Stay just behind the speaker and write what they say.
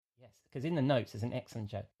because in the notes there's an excellent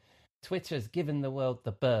joke. Twitter has given the world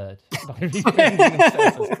the bird by rebranding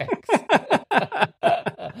themselves as X. So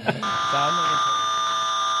I'm not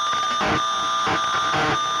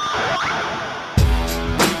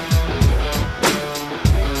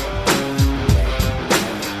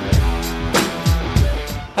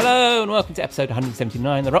Hello and welcome to episode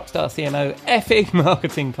 179, the Rockstar CMO effing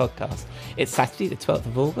marketing podcast. It's Saturday the 12th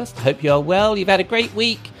of August. I hope you are well, you've had a great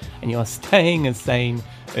week, and you are staying as sane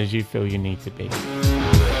as you feel you need to be.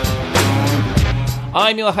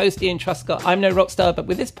 I'm your host, Ian Truscott. I'm no rockstar, but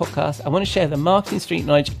with this podcast, I want to share the marketing street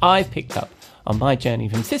knowledge I've picked up on my journey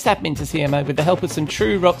from sysadmin to CMO with the help of some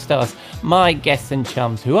true rock stars, my guests and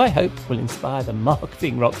chums, who I hope will inspire the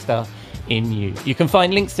marketing rockstar in you. You can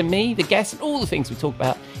find links to me, the guests, and all the things we talk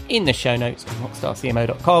about in the show notes on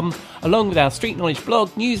rockstarcmo.com, along with our street knowledge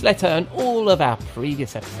blog, newsletter, and all of our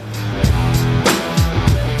previous episodes.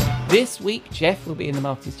 This week, Jeff will be in the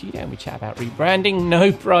marketing studio and we chat about rebranding. No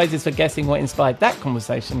prizes for guessing what inspired that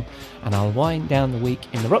conversation. And I'll wind down the week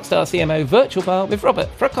in the Rockstar CMO virtual bar with Robert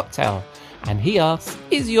for a cocktail. And he asks,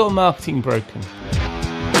 is your marketing broken?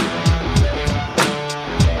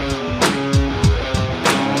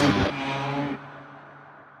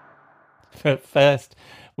 But first,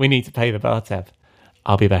 we need to pay the bar tab.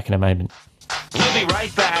 I'll be back in a moment. We'll be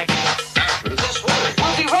right back. We'll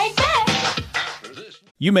be right back.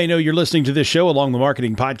 You may know you're listening to this show along the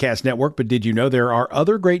Marketing Podcast Network, but did you know there are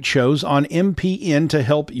other great shows on MPN to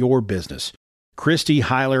help your business? Christy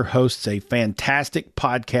Heiler hosts a fantastic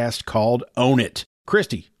podcast called Own It.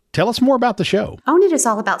 Christy, tell us more about the show. Own It is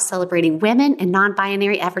all about celebrating women and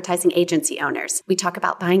non-binary advertising agency owners. We talk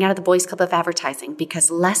about buying out of the Boys Club of Advertising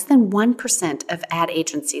because less than 1% of ad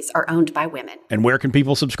agencies are owned by women. And where can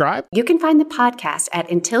people subscribe? You can find the podcast at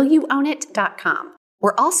untilyouownit.com.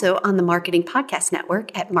 We're also on the Marketing Podcast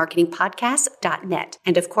Network at marketingpodcast.net.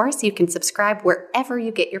 And of course, you can subscribe wherever you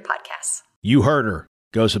get your podcasts. You heard her.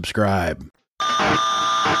 Go subscribe.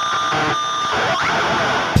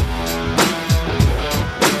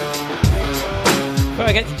 Before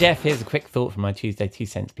I get to Jeff, here's a quick thought from my Tuesday 2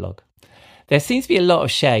 Cents blog. There seems to be a lot of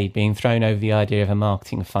shade being thrown over the idea of a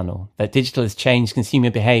marketing funnel, that digital has changed consumer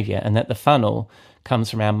behavior and that the funnel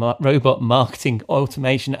comes from our robot marketing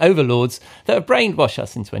automation overlords that have brainwashed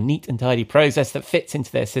us into a neat and tidy process that fits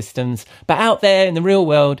into their systems. But out there in the real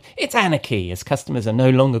world, it's anarchy as customers are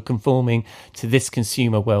no longer conforming to this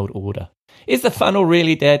consumer world order. Is the funnel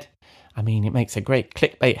really dead? I mean, it makes a great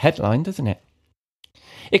clickbait headline, doesn't it?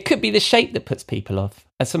 It could be the shape that puts people off.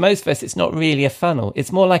 As for most of us, it's not really a funnel.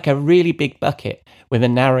 It's more like a really big bucket with a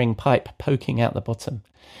narrowing pipe poking out the bottom.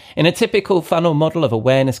 In a typical funnel model of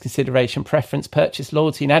awareness, consideration, preference, purchase,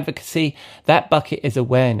 loyalty, and advocacy, that bucket is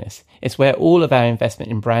awareness. It's where all of our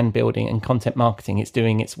investment in brand building and content marketing is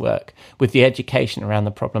doing its work, with the education around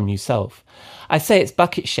the problem you solve. I say it's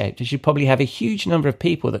bucket-shaped as you probably have a huge number of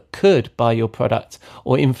people that could buy your product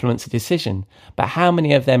or influence a decision, but how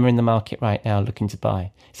many of them are in the market right now looking to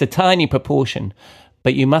buy? It's a tiny proportion,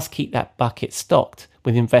 but you must keep that bucket stocked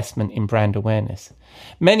with investment in brand awareness.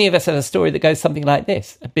 Many of us have a story that goes something like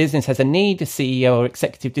this. A business has a need, a CEO or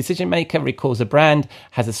executive decision maker recalls a brand,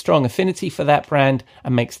 has a strong affinity for that brand,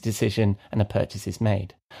 and makes a decision and a purchase is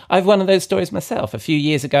made. I have one of those stories myself. A few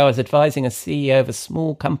years ago, I was advising a CEO of a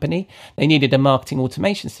small company. They needed a marketing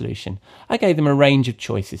automation solution. I gave them a range of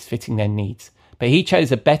choices fitting their needs. But he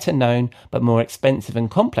chose a better known but more expensive and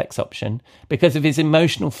complex option because of his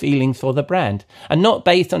emotional feelings for the brand and not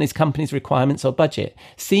based on his company's requirements or budget,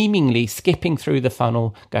 seemingly skipping through the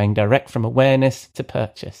funnel, going direct from awareness to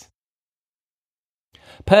purchase.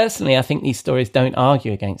 Personally, I think these stories don't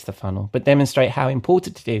argue against the funnel, but demonstrate how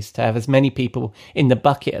important it is to have as many people in the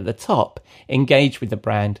bucket at the top engage with the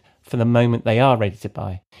brand for the moment they are ready to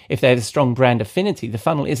buy. If they have a strong brand affinity, the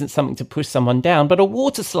funnel isn't something to push someone down, but a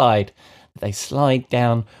water slide. They slide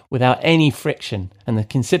down without any friction, and the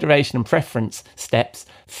consideration and preference steps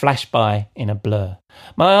flash by in a blur.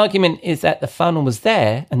 My argument is that the funnel was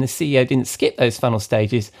there and the CEO didn't skip those funnel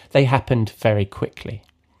stages. They happened very quickly.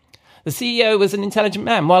 The CEO was an intelligent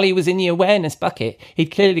man. While he was in the awareness bucket, he'd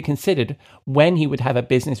clearly considered when he would have a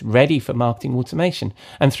business ready for marketing automation,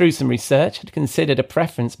 and through some research had considered a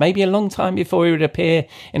preference maybe a long time before he would appear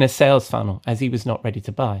in a sales funnel, as he was not ready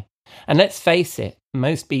to buy. And let's face it,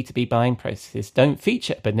 most B2B buying processes don't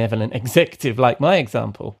feature a benevolent executive like my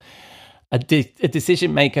example. A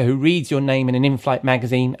decision maker who reads your name in an in-flight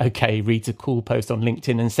magazine, reads a cool post on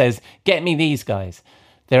LinkedIn and says, get me these guys.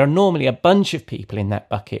 There are normally a bunch of people in that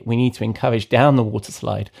bucket we need to encourage down the water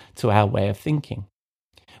slide to our way of thinking.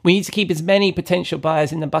 We need to keep as many potential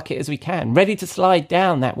buyers in the bucket as we can, ready to slide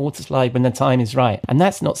down that water slide when the time is right. And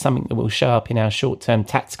that's not something that will show up in our short-term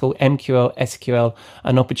tactical MQL, SQL,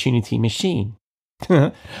 and opportunity machine.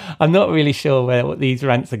 I'm not really sure where these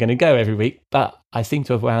rants are going to go every week, but I seem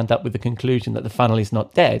to have wound up with the conclusion that the funnel is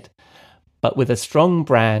not dead. But with a strong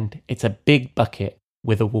brand, it's a big bucket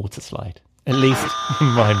with a water slide, at least in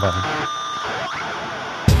my mind.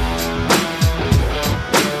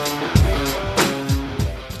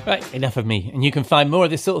 Right, enough of me. And you can find more of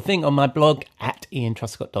this sort of thing on my blog at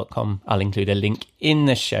iantruscott.com. I'll include a link in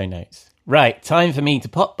the show notes. Right, time for me to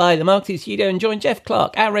pop by the marketing studio and join Jeff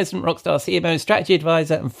Clark, our resident rockstar CMO, strategy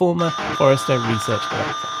advisor, and former Forrester research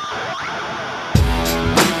director.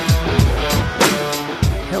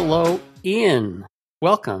 Hello, Ian.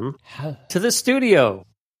 Welcome to the studio.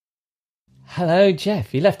 Hello,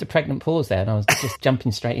 Jeff. You left a pregnant pause there, and I was just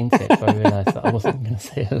jumping straight into it before I realised that I wasn't going to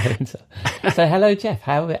say hello. So hello, Jeff.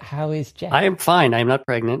 How is Jeff? I am fine. I'm not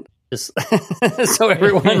pregnant. Just so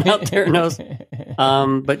everyone out there knows.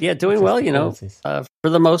 But yeah, doing well. For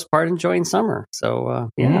the most part, enjoying summer. So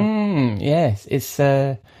yeah. Yes, it's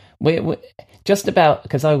we're just about,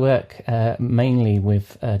 because I work mainly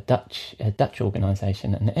with a Dutch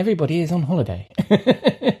organisation, and everybody is on holiday.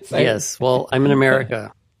 So, yes. Well, I'm in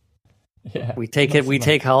America. Yeah, we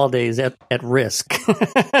take holidays at risk.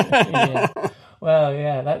 Yeah. Well,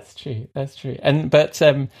 yeah, that's true. But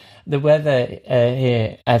the weather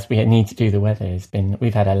here, as we need to do the weather,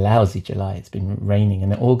 we've had a lousy July. It's been raining,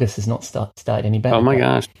 and August has not started any better. Oh my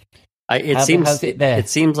gosh. How's it there? It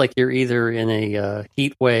seems like you're either in a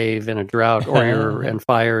heat wave and a drought, or you're in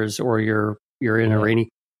fires, or you're in a rainy.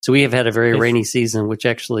 So we have had a very rainy season, which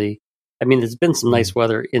actually, there's been some nice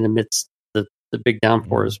weather in the midst the big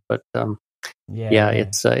downpours, but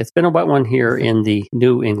it's been a wet one here in the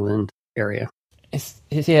New England area. It's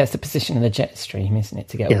the position of the jet stream, isn't it,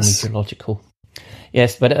 to get all meteorological?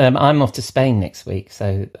 Yes, but I'm off to Spain next week,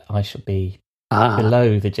 so I shall be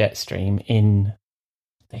below the jet stream in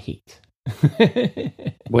the heat.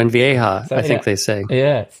 Buen vieja, I think they say.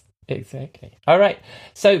 Yes, exactly. All right.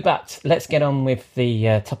 So, but let's get on with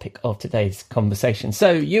the topic of today's conversation.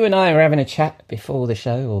 So, you and I were having a chat before the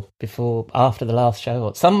show, or after the last show, or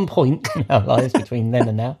at some point in our lives between then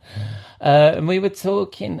and now. And we were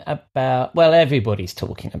talking about, everybody's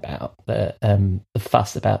talking about the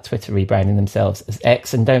fuss about Twitter rebranding themselves as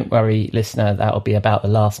X. And don't worry, listener, that'll be about the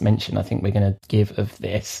last mention I think we're going to give of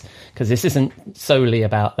this, because this isn't solely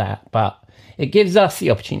about that, but it gives us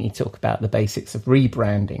the opportunity to talk about the basics of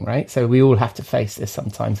rebranding, right? So we all have to face this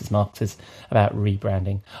sometimes as marketers about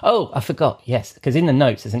rebranding. Oh, I forgot. Yes, because in the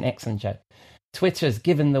notes there's an excellent joke. Twitter has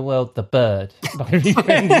given the world the bird by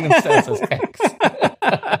rebranding themselves as X.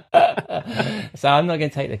 So I'm not going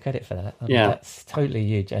to take the credit for that. That's totally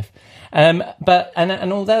you, Jeff. But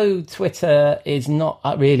although Twitter is not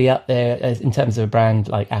really up there in terms of a brand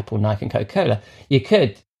like Apple, Nike, and Coca-Cola, you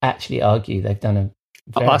could actually argue they've done a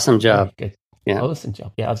awesome job. Good. Yeah. Awesome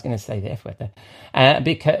job. Yeah, I was going to say the F word there.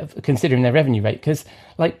 Because, considering their revenue rate, because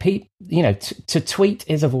to tweet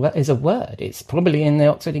is a word. It's probably in the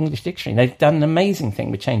Oxford English Dictionary. They've done an amazing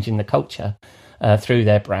thing with changing the culture through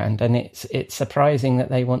their brand, and it's surprising that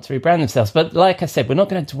they want to rebrand themselves. But like I said, we're not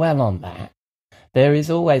going to dwell on that. There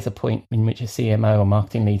is always a point in which a CMO or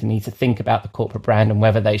marketing leader needs to think about the corporate brand and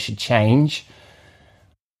whether they should change.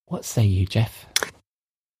 What say you, Jeff?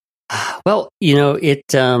 Well,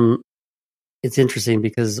 it's interesting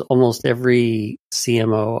because almost every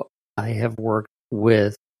CMO I have worked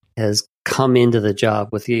with has come into the job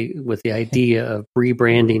with the idea of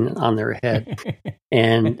rebranding on their head,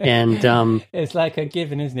 and it's like a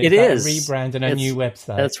given, isn't it? It is like a rebrand and a new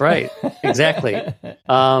website. That's right, exactly.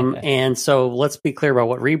 And so let's be clear about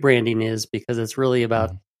what rebranding is, because it's really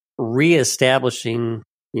about reestablishing,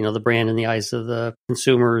 the brand in the eyes of the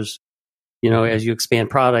consumers. As you expand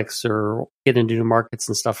products or get into new markets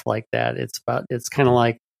and stuff like that, it's kind of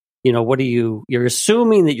like, you're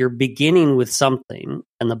assuming that you're beginning with something,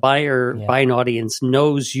 and the buying audience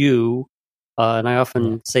knows you. And I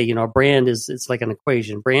often say, a brand it's like an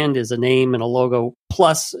equation. Brand is a name and a logo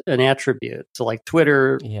plus an attribute. So like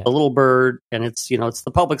Twitter, a little bird, and it's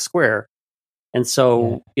the public square. And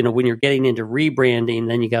so, when you're getting into rebranding,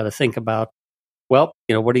 then you got to think about, what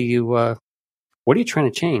are you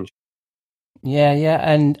trying to change? Yeah,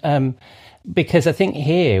 and because I think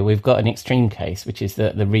here we've got an extreme case, which is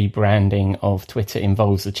that the rebranding of Twitter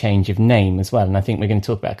involves a change of name as well. And I think we're going to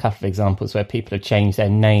talk about a couple of examples where people have changed their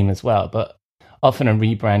name as well. But often a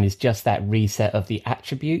rebrand is just that reset of the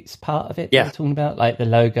attributes part of it that we're talking about, like the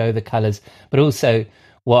logo, the colours, but also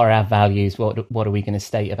what are our values, what are we going to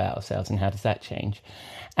state about ourselves, and how does that change?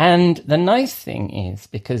 And the nice thing is,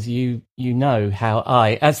 because you know how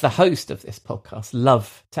I, as the host of this podcast,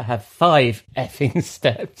 love to have 5 effing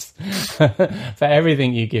steps for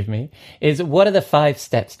everything you give me, is what are the 5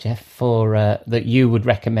 steps, Jeff, for that you would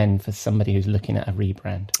recommend for somebody who's looking at a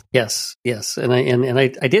rebrand? Yes, and I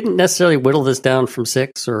didn't necessarily whittle this down from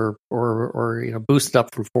 6 or boost it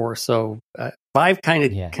up from 4. So 5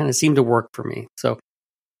 kind of seemed to work for me. So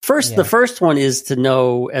the first one is to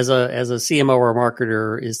know, as a CMO or a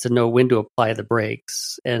marketer, is to know when to apply the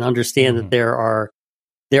brakes and understand that there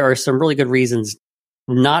are some really good reasons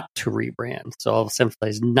not to rebrand. So I'll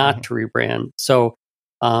emphasize not to rebrand. So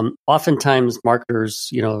oftentimes marketers,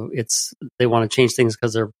 they want to change things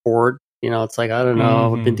because they're bored. It's like, I don't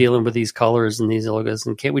know, I've been dealing with these colors and these logos,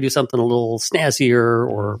 and can't we do something a little snazzier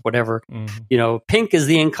or whatever? Pink is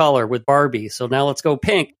the in color with Barbie, so now let's go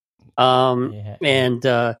pink.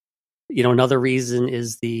 Another reason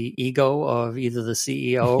is the ego of either the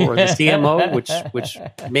CEO or the CMO, which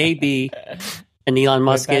may be an Elon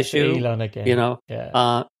Musk issue. Elon again.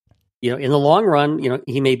 In the long run,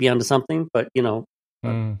 he may be onto something, but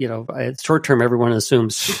short term, everyone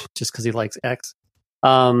assumes just because he likes X.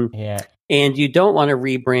 And you don't want to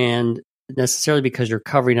rebrand necessarily because you're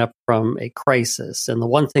covering up from a crisis. And the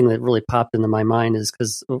one thing that really popped into my mind is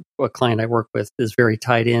because a client I work with is very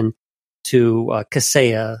tied in to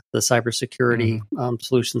Kaseya, the cybersecurity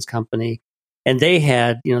solutions company, and they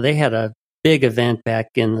had a big event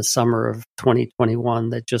back in the summer of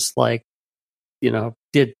 2021 that just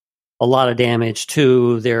did a lot of damage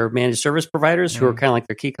to their managed service providers, who are kind of like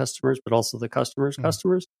their key customers, but also the customers'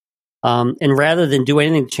 customers. And rather than do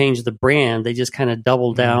anything to change the brand, they just kind of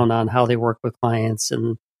doubled down on how they work with clients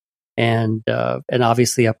and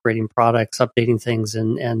obviously upgrading products, updating things,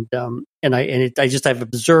 I've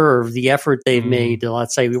observed the effort they've made to,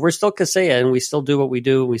 let's say, we're still Kaseya and we still do what we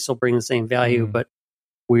do, we still bring the same value, but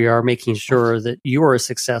we are making sure that you are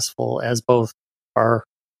successful as both our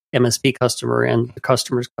MSP customer and the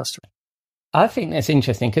customer's customer. I think that's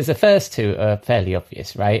interesting because the first 2 are fairly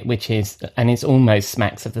obvious, right? Which is, and it's almost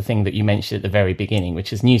smacks of the thing that you mentioned at the very beginning,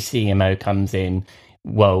 which is new CMO comes in,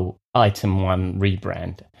 item 1,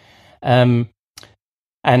 rebrand.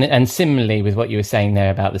 And similarly with what you were saying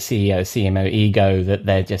there about the CEO, CMO ego, that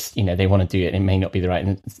they're just, they want to do it and it may not be the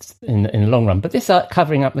right in the long run. But this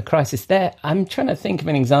covering up the crisis there, I'm trying to think of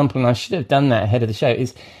an example, and I should have done that ahead of the show,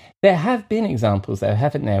 is there have been examples though,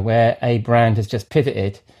 haven't there, where a brand has just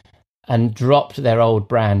pivoted and dropped their old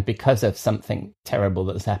brand because of something terrible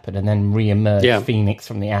that's happened and then re-emerged Phoenix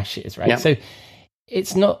from the ashes, right? So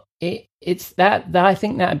it's not... It's that I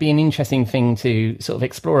think that would be an interesting thing to sort of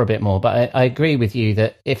explore a bit more. But I agree with you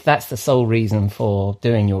that if that's the sole reason for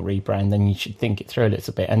doing your rebrand, then you should think it through a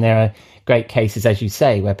little bit. And there are great cases, as you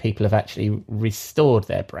say, where people have actually restored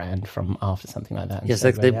their brand from after something like that. Yes,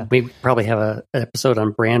 we probably have an episode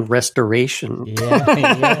on brand restoration. Yeah,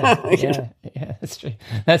 that's true.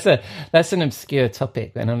 That's an obscure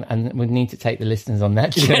topic, and we need to take the listeners on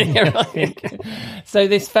that journey. I think.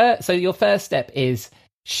 So your first step is,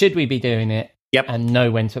 should we be doing it? Yep. And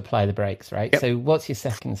know when to apply the brakes, right? Yep. So what's your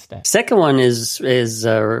second step? Second one is as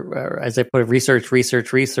I put it, research.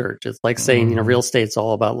 It's like saying, real estate's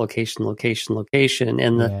all about location.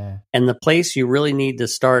 And the place you really need to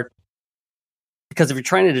start, because if you're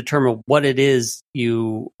trying to determine what it is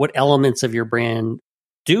what elements of your brand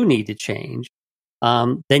do need to change,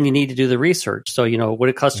 then you need to do the research. So, what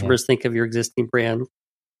do customers think of your existing brand?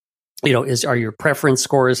 Are your preference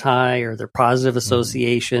scores high? Are there positive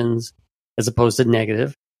associations as opposed to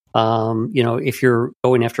negative? If you're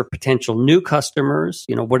going after potential new customers,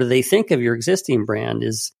 what do they think of your existing brand?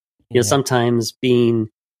 Sometimes being,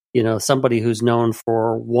 somebody who's known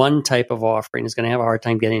for one type of offering is going to have a hard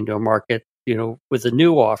time getting into a market, with a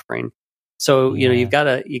new offering. So, you got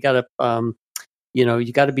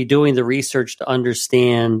to be doing the research to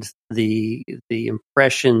understand the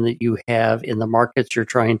impression that you have in the markets you're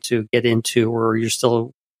trying to get into or you're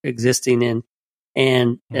still existing in.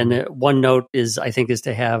 And one note is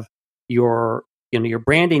to have your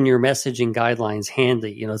branding, your messaging guidelines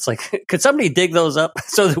handy. It's like, could somebody dig those up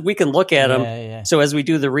so that we can look at them? Yeah. So as we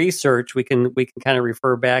do the research, we can kind of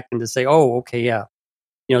refer back and to say, oh, okay, yeah.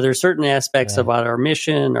 There are certain aspects about our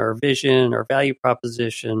mission, our vision, our value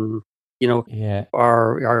proposition,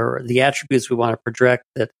 are the attributes we want to project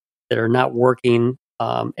that are not working,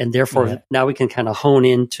 and therefore now we can kind of hone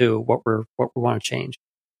into what we want to change.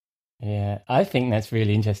 Yeah, I think that's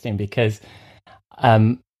really interesting because,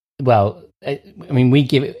 I mean, we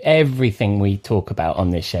give everything we talk about on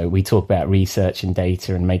this show. We talk about research and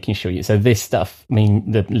data and making sure so this stuff, I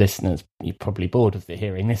mean, the listeners, you're probably bored of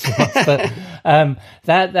hearing this from us, but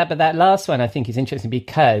that last one I think is interesting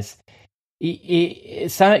because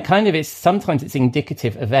it's sometimes it's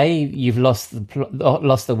indicative of you've lost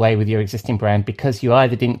the way with your existing brand because you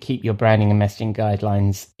either didn't keep your branding and messaging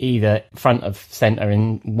guidelines either front of center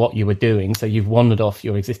in what you were doing, so you've wandered off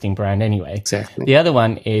your existing brand anyway. Exactly. The other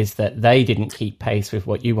one is that they didn't keep pace with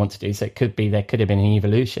what you want to do, so there could have been an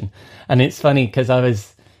evolution. And it's funny because I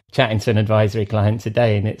was chatting to an advisory client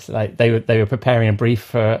today, and it's like they were preparing a brief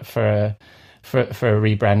for a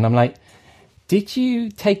rebrand, and I'm like, did you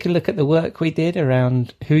take a look at the work we did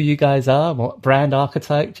around who you guys are, what brand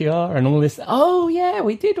archetype you are, and all this? Oh, yeah,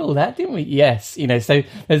 we did all that, didn't we? Yes. So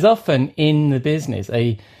there's often in the business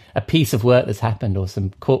a piece of work that's happened or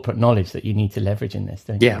some corporate knowledge that you need to leverage in this,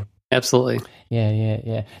 don't you? Yeah, absolutely.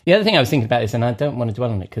 Yeah. The other thing I was thinking about is, and I don't want to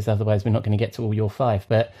dwell on it because otherwise we're not going to get to all your 5,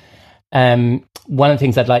 but one of the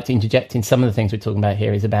things I'd like to interject in some of the things we're talking about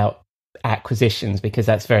here is about acquisitions, because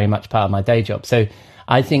that's very much part of my day job. So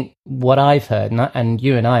I think what I've heard, and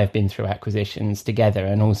you and I have been through acquisitions together,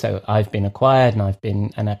 and also I've been acquired and I've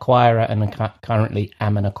been an acquirer and currently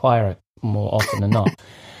am an acquirer more often than not,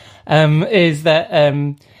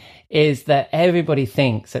 is that everybody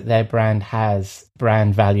thinks that their brand has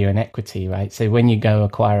brand value and equity, right? So when you go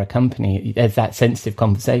acquire a company, there's that sensitive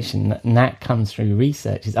conversation, and that comes through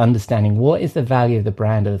research, is understanding what is the value of the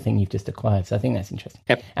brand of the thing you've just acquired. So I think that's interesting.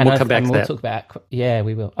 Yep. And we'll come back to we'll that. Talk about, yeah,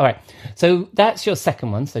 we will. All right. So that's your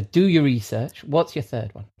second one. So do your research. What's your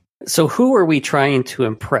third one? So who are we trying to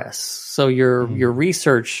impress? So your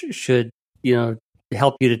research should,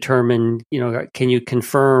 help you determine, can you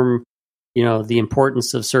confirm the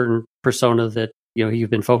importance of certain persona that, you've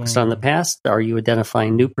been focused on in the past? Are you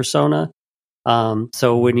identifying new persona?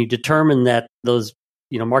 So when you determine that those,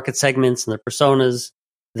 market segments and the personas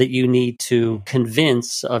that you need to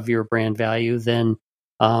convince of your brand value, then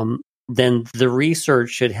the research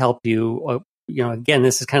should help you. Again,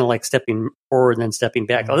 this is kind of like stepping forward and then stepping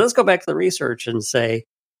back. Let's go back to the research and say,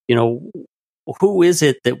 who is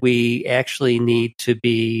it that we actually need to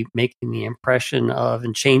be making the impression of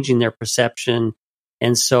and changing their perception?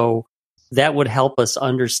 And so that would help us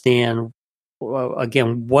understand,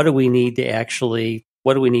 again, what do we need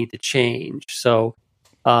to change? So,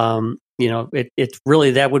 it's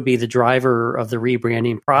really, that would be the driver of the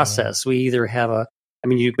rebranding process. We either have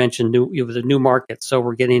you mentioned the new market. So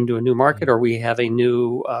we're getting into a new market, or we have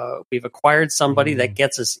we've acquired somebody that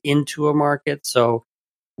gets us into a market. So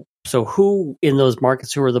who in those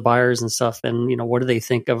markets, who are the buyers and stuff, and what do they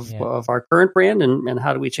think of our current brand, and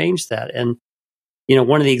how do we change that? And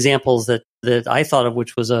one of the examples that I thought of,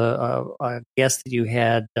 which was a guest that you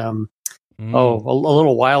had a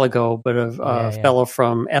little while ago, but a fellow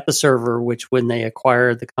from Episerver, which when they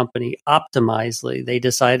acquired the company Optimizely, they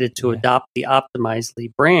decided to adopt the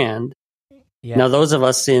Optimizely brand. Yeah. Now, those of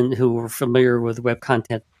us who are familiar with web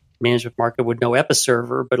content management market would know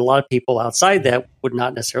Episerver, but a lot of people outside that would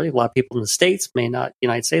not necessarily. A lot of people in the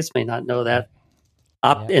United States may not know that.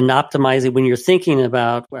 And Optimizely, when you're thinking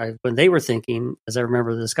about, when they were thinking, as I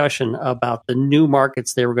remember the discussion about the new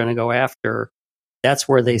markets they were going to go after, that's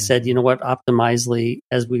where they said, you know what, Optimizely,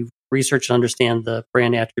 as we research and understand the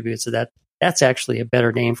brand attributes of that, that's actually a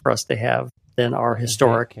better name for us to have than our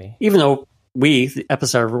historic, even though we, the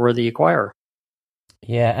Episerver, were the acquirer.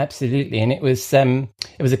 Yeah, absolutely. And it was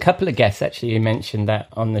a couple of guests actually who mentioned that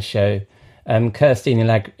on the show. Kirsteen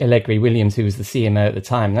Allegri-Williams, who was the CMO at the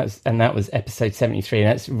time, that was episode 73,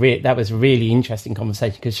 and that was a really interesting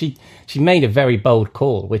conversation because she made a very bold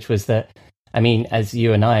call, which was that, I mean, as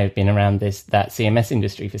you and I have been around that CMS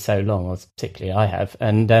industry for so long, or particularly I have,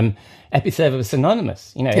 and Episerver was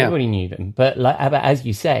synonymous. Everybody knew them. But as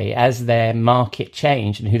you say, as their market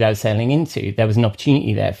changed and who they were selling into, there was an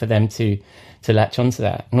opportunity there for them to latch onto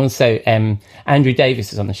that. And also, Andrew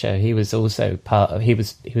Davis was on the show. He was also part of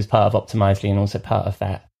Optimizely and also part of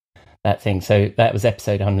that thing. So that was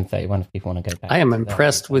episode 131 if people want to go back. I am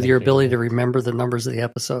impressed with your ability to remember the numbers of the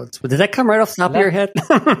episodes. Did that come right off the top of your head?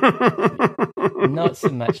 Not so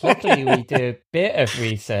much. Luckily, we do a bit of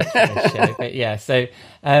research for this show. But yeah,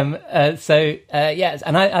 yes.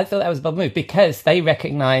 And I thought that was a bold move because they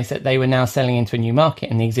recognized that they were now selling into a new market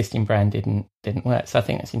and the existing brand didn't work. So I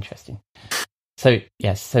think that's interesting. So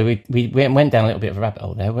yes, so we went down a little bit of a rabbit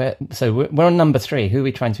hole there. We're on number 3. Who are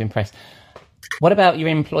we trying to impress? What about your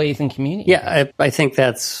employees and community? Yeah, I think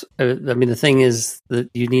that's. The thing is that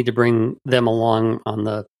you need to bring them along on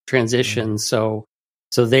the transition. So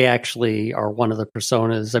they actually are one of the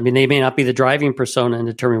personas. I mean, they may not be the driving persona in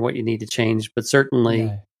determining what you need to change, but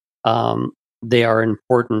certainly they are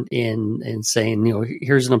important in saying,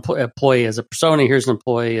 here's an employee as a persona, here's an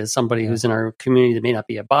employee as somebody who's in our community that may not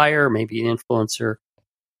be a buyer, maybe an influencer.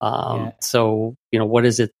 So, what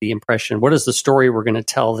is it, the impression, what is the story we're going to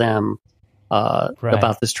tell them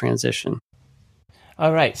about this transition?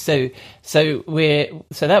 All right. So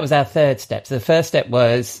that was our third step. So the first step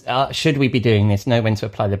was, should we be doing this? Know when to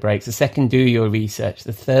apply the brakes. The second, do your research.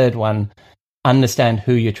 The third one, understand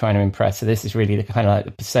who you're trying to impress. So this is really the kind of like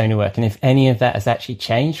the persona work. And if any of that has actually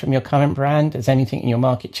changed from your current brand, has anything in your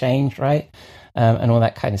market changed, right? And all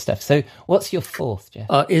that kind of stuff. So what's your fourth, Jeff?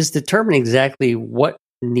 Is determine exactly what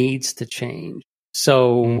needs to change.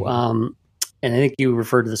 So, and I think you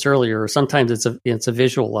referred to this earlier. Sometimes it's a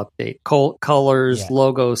visual update, colors,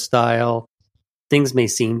 logo style. Things may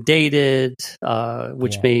seem dated,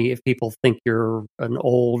 which may, if people think you're an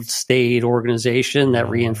old, staid organization, that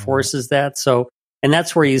reinforces that. So, and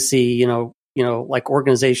that's where you see, like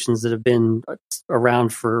organizations that have been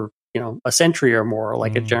around for a century or more,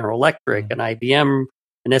 like a General Electric, an IBM,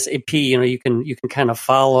 an SAP. You can kind of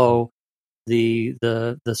follow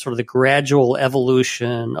the sort of the gradual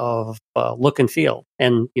evolution of look and feel,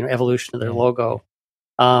 and evolution of their logo.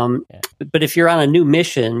 But if you're on a new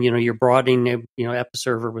mission, you're broadening.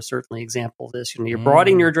 Episerver was certainly an example of this. You're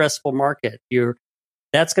broadening your addressable market.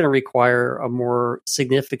 That's going to require a more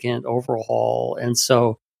significant overhaul, and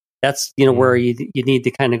so that's where you need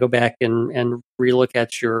to kind of go back and relook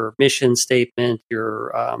at your mission statement,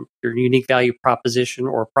 your unique value proposition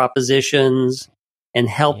or propositions, and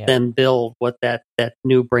help them build what that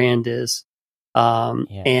new brand is.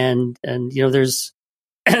 And there's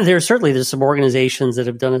there's some organizations that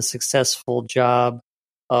have done a successful job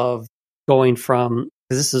of going from,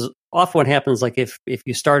 because this is often what happens, like if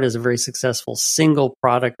you start as a very successful single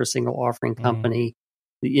product or single offering company,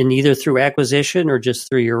 and either through acquisition or just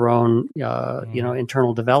through your own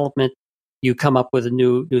internal development, you come up with a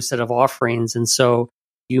new set of offerings. And so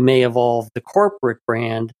you may evolve the corporate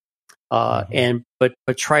brand, but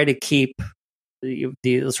try to keep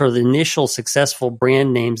the sort of the initial successful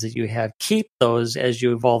brand names that you had, keep those as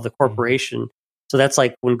you evolve the corporation. So that's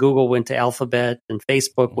like when Google went to Alphabet and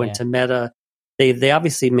Facebook went to Meta. They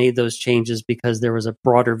obviously made those changes because there was a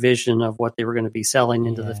broader vision of what they were going to be selling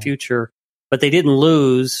into the future, but they didn't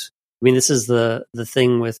lose. I mean, this is the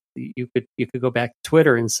thing with, you could go back to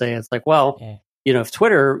Twitter and say, it's like, well, if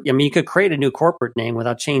Twitter, you could create a new corporate name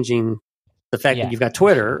without changing the fact that you've got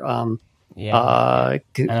Twitter. And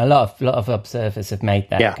a lot of observers have made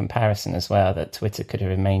that comparison as well, that Twitter could have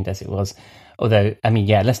remained as it was. Although,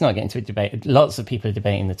 let's not get into a debate. Lots of people are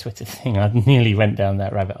debating the Twitter thing. I nearly went down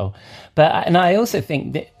that rabbit hole. And I also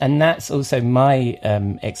think that, and that's also my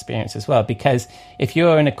experience as well, because if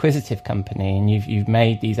you're an acquisitive company and you've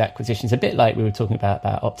made these acquisitions, a bit like we were talking about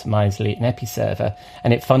Optimizely and Episerver,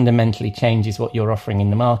 and it fundamentally changes what you're offering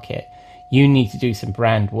in the market, you need to do some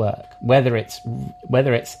brand work, whether it's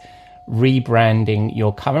rebranding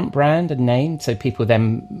your current brand and name, so people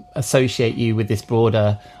then associate you with this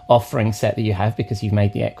broader offering set that you have because you've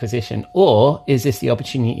made the acquisition, or is this the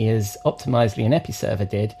opportunity, as Optimizely and Episerver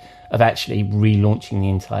did, of actually relaunching the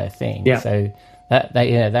entire thing? So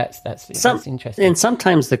that's interesting. And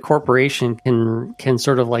sometimes the corporation can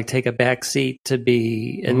sort of like take a back seat to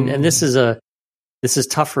be, and this is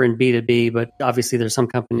tougher in B2B, but obviously there's some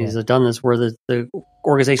companies that have done this, where the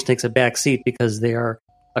organization takes a back seat because they are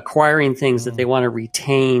acquiring things that they want to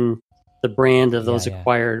retain the brand of those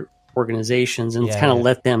acquired organizations, and kind of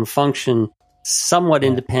let them function somewhat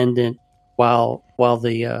independent while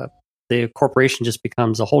the corporation just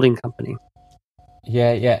becomes a holding company.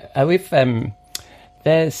 We've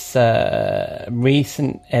there's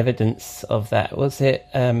recent evidence of that. Was it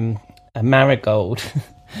a Marigold?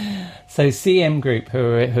 So CM Group,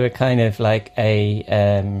 who are kind of like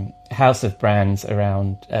a house of brands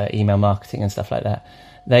around email marketing and stuff like that,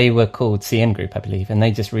 they were called CM Group, I believe, and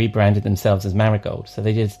they just rebranded themselves as Marigold. So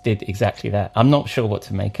they just did exactly that. I'm not sure what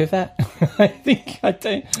to make of that.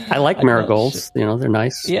 I like marigolds. They're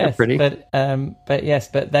nice. Yes, they're pretty. But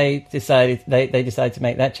they decided to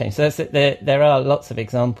make that change. So there are lots of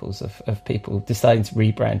examples of people deciding to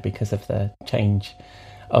rebrand because of the change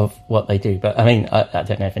of what they do. But I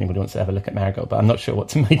don't know if anybody wants to have a look at Marigold, but I'm not sure what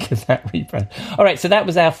to make of that rebrand. All right, so that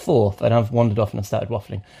was our fourth, and I've wandered off and I've started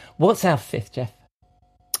waffling. What's our fifth, Jeff?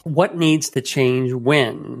 What needs to change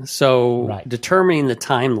when? So determining the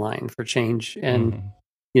timeline for change, and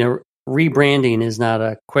rebranding is not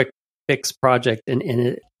a quick fix project, and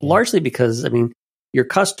it, largely because your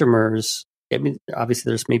customers. Obviously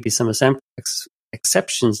there's maybe some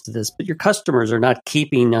exceptions to this, but your customers are not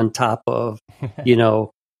keeping on top of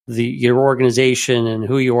your organization and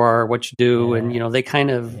who you are, what you do, and they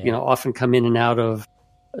kind of often come in and out of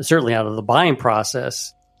the buying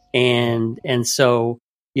process, and so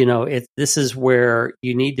this is where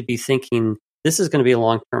you need to be thinking, this is going to be a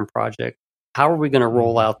long-term project. How are we going to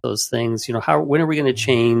roll out those things? When are we going to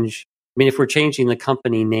change? I mean, if we're changing the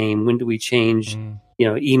company name, when do we change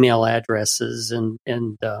email addresses and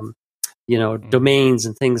domains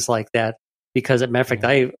and things like that? Because, as a matter of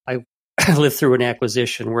fact, I lived through an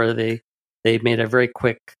acquisition where they made a very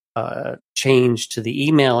quick change to the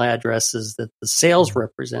email addresses that the sales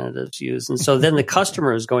representatives use, and so then the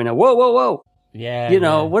customer is going, whoa,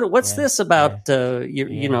 what's this about? I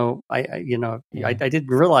didn't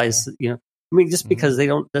realize just because they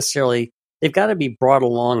don't necessarily, they've got to be brought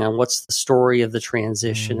along on what's the story of the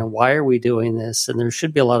transition and why are we doing this, and there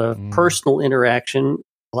should be a lot of personal interaction,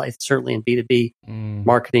 like certainly in B2B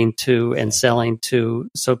marketing too, and selling too,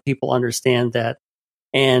 so people understand that.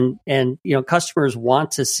 And customers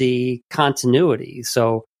want to see continuity.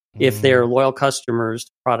 So if they're loyal customers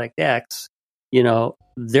to product X,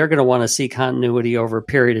 they're going to want to see continuity over a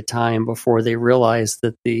period of time before they realize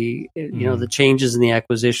that the changes in the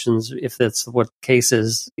acquisitions, if that's what the case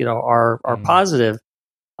is, are positive.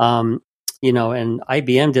 And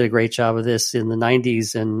IBM did a great job of this in the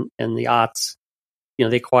 90s and the aughts.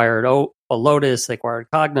 They acquired Lotus, they acquired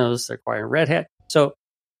Cognos, they acquired Red Hat. So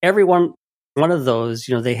one of those,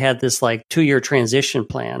 they had this like 2-year transition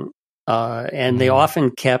plan, and they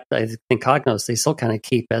often kept, I think Cognos, they still kind of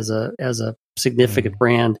keep as a significant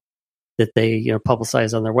brand that they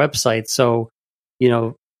publicize on their website. So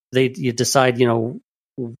you decide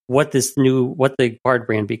what the acquired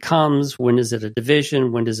brand becomes. When is it a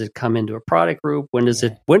division? When does it come into a product group? When does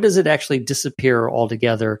it actually disappear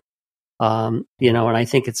altogether? And I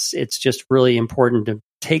think it's just really important to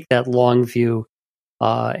take that long view.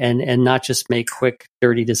 And not just make quick,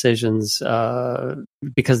 dirty decisions,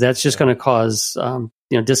 because that's just going to cause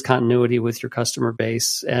discontinuity with your customer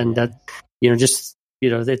base, and that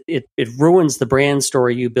it ruins the brand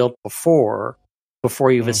story you built before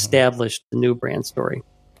you've established the new brand story.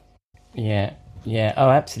 Yeah, oh,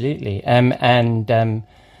 absolutely. The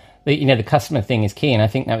customer thing is key, and I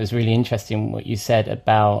think that was really interesting what you said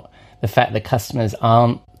about the fact that customers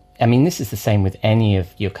aren't. I mean, this is the same with any of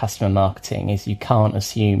your customer marketing, is you can't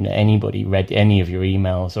assume that anybody read any of your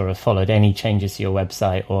emails or have followed any changes to your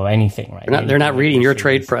website or anything, right? They're not reading your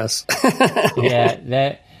trade press.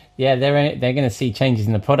 They're going to see changes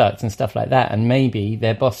in the product and stuff like that, and maybe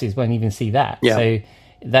their bosses won't even see that. Yeah. So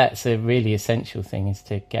that's a really essential thing, is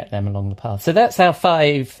to get them along the path. So that's our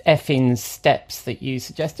 5 effing steps that you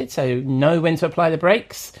suggested. So know when to apply the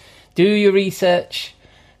brakes, do your research,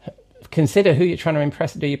 consider who you're trying to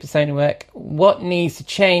impress, do your persona work, what needs to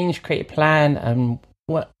change, create a plan, and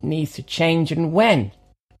what needs to change and when.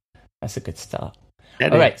 That's a good start. All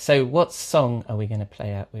right, so what song are we going to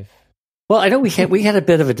play out with? Well, I know we had a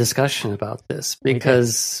bit of a discussion about this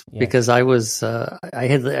because I was I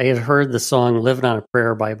had heard the song "Living on a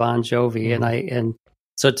Prayer" by Bon Jovi, and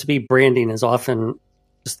so to me, branding is often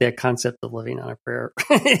just that concept of living on a prayer,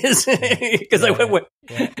 because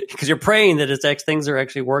you're praying that things are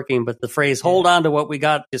actually working. But the phrase "hold on to what we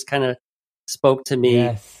got" just kind of spoke to me.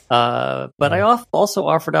 Yes. But I also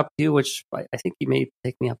offered up to you, which I think you may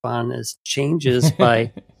take me up on, as "Changes"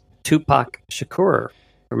 by Tupac Shakur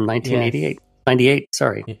from 1988. 98,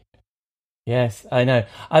 sorry. Yes, I know.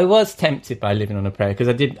 I was tempted by "Living on a Prayer" because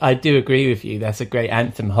I do agree with you. That's a great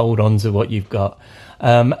anthem. Hold on to what you've got,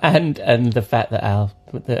 and the fact that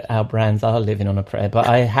our brands are living on a prayer. But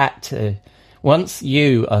I had to. Once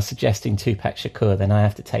you are suggesting Tupac Shakur, then I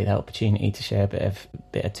have to take that opportunity to share a bit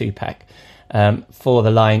of Tupac. For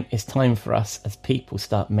the line, "It's time for us as people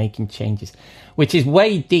start making changes," which is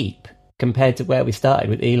way deep compared to where we started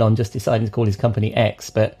with Elon just deciding to call his company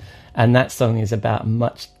X. And that song is about a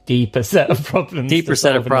much deper set of problems. Deeper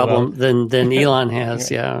set of problems than Elon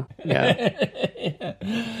has, yeah.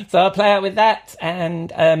 So I'll play out with that,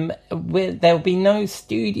 and there'll be no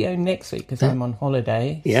studio next week because I'm on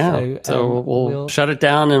holiday. Yeah, so we'll shut it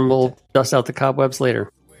down and we'll dust out the cobwebs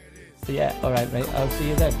later. So yeah, all right, mate. I'll see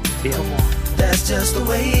you then. That's just the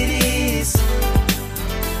way it is.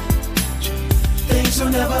 Things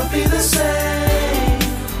will never be the same.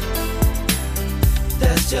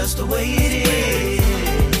 That's just the way it is.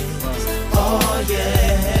 Oh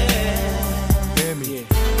yeah.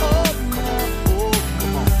 Oh,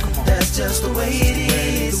 come on. That's just the way it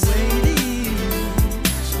is.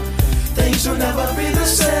 Things will never be the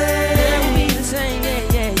same.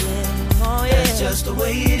 Oh yeah. That's just the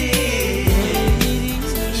way it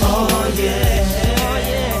is. Oh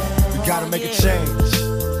yeah. We gotta make a change.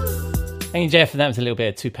 Thank you, Jeff. And that was a little bit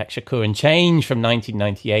of Tupac Shakur and Change from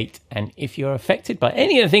 1998. And if you're affected by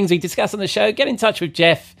any of the things we discuss on the show, get in touch with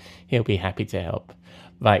Jeff. He'll be happy to help.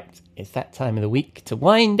 Right, it's that time of the week to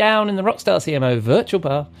wind down in the Rockstar CMO virtual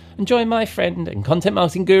bar and join my friend and content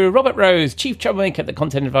marketing guru, Robert Rose, Chief Troublemaker at the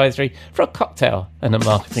Content Advisory, for a cocktail and a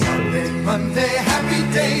marketing call. Monday,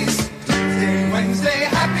 happy days. Tuesday, Wednesday,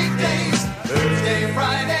 happy days. Thursday,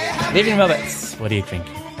 Friday, happy Vivian Roberts, what are you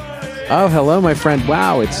drinking? Oh, hello, my friend.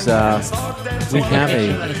 Wow, it's we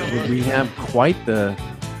have quite the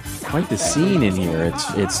scene in here.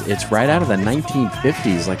 It's right out of the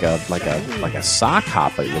 1950s, like a sock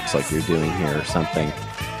hop. It looks like you're doing here or something.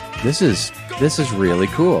 This is really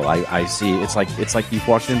cool. I see. It's like you've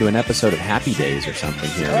walked into an episode of Happy Days or something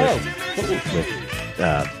here with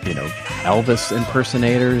Elvis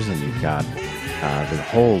impersonators, and you've got the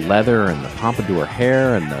whole leather and the pompadour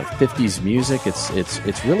hair and the 50s music.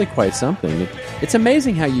 It's really quite something. It's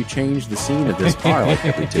amazing how you change the scene of this bar like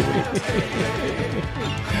every 2 weeks.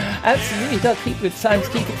 Absolutely, you've got to keep with time to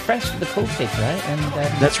keep it fresh for the cool kids, right? And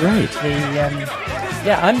that's right.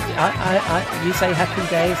 You say Happy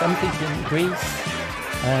Days. I'm thinking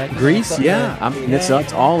Grease. Grease, yeah. I mean, it's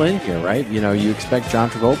all in here, right? You know, you expect John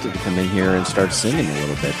Travolta to come in here and start singing a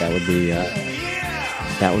little bit. That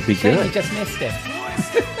would be good. You just missed it.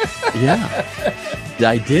 Yeah,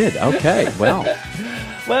 I did. Okay, well,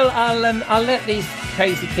 I'll let these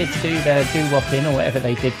crazy kids do their doo-wop-in or whatever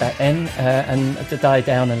they did back then, and to die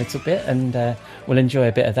down a little bit, and we'll enjoy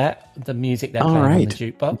a bit of that. The music they're playing on the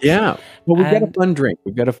jukebox. Yeah. Well, we've got a fun drink.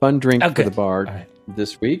 We've got a fun drink for the bar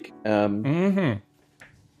this week.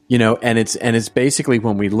 You know, and it's basically,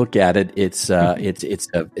 when we look at it, it's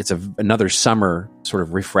another summer sort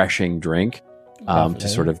of refreshing drink to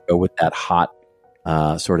sort of go with that hot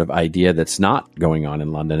sort of idea that's not going on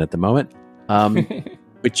in London at the moment,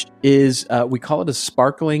 which is we call it a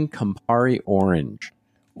sparkling Campari orange.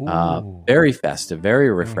 Very festive, very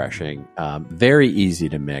refreshing, very easy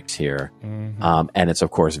to mix here, and it's of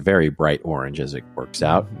course very bright orange as it works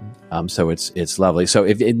out. So it's lovely. So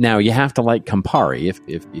now you have to like Campari.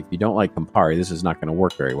 If you don't like Campari, this is not going to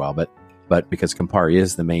work very well. But because Campari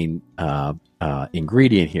is the main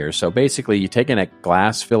ingredient here, so basically you take in a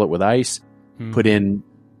glass, fill it with ice, put in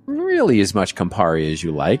really as much Campari as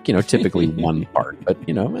you like. You know, typically 1 part. But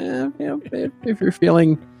if you're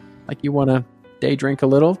feeling like you want to day drink a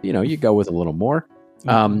little, you go with a little more.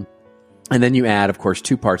 And then you add, of course,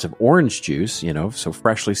 2 parts of orange juice, so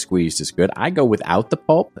freshly squeezed is good. I go without the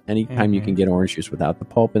pulp. Anytime you can get orange juice without the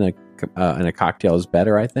pulp in a cocktail is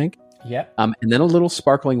better, I think. Yeah. And then a little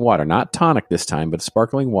sparkling water, not tonic this time, but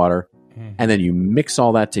sparkling water. And then you mix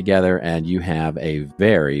all that together and you have a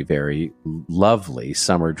very, very lovely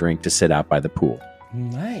summer drink to sit out by the pool.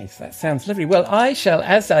 Nice. That sounds lovely. Well, I shall,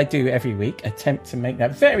 as I do every week, attempt to make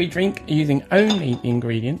that very drink using only the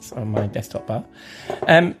ingredients on my desktop bar.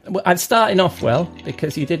 I'm starting off well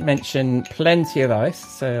because you did mention plenty of ice,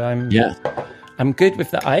 so I'm good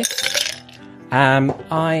with the ice.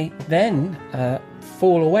 I then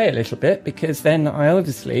fall away a little bit because then I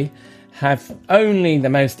obviously have only the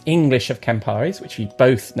most English of Camparis, which we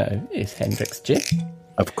both know is Hendrick's Gin.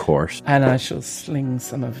 Of course. And I shall sling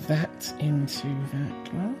some of that into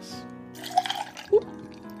that glass. Ooh.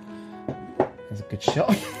 That's a good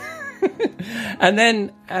shot. And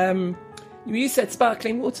then you said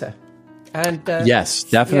sparkling water. And yes,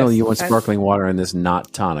 definitely you want sparkling water in this,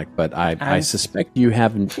 not tonic. But I suspect you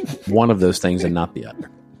have one of those things and not the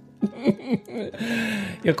other.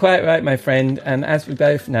 You're quite right, my friend. And as we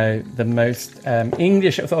both know, the most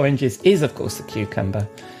English of oranges is, of course, the cucumber.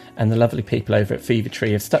 And the lovely people over at Fever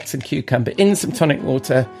Tree have stuck some cucumber in some tonic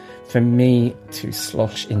water for me to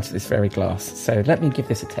slosh into this very glass. So let me give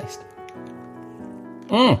this a taste.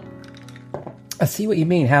 I see what you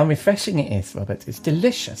mean, how refreshing it is, Robert. It's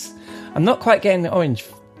delicious. I'm not quite getting the orange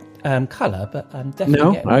colour, but I'm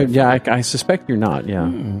definitely getting I suspect you're not,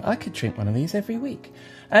 yeah. I could drink one of these every week.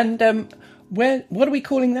 And what are we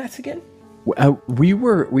calling that again? We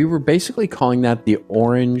were basically calling that the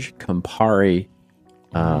orange Campari.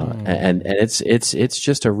 And it's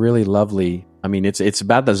just a really lovely. I mean, it's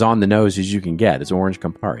about as on the nose as you can get. It's orange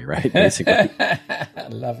Campari, right? Basically, I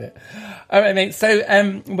love it. All right, mate. So,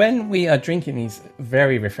 when we are drinking these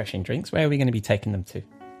very refreshing drinks, where are we going to be taking them to?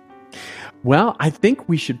 Well, I think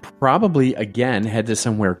we should probably again head to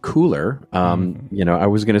somewhere cooler. I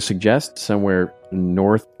was going to suggest somewhere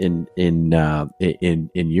north in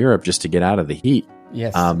Europe just to get out of the heat.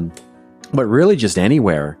 Yes. But really, just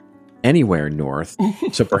anywhere north.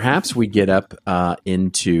 So perhaps we get up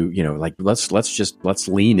into, let's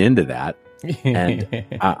lean into that. And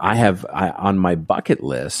I have on my bucket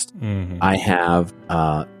list, I have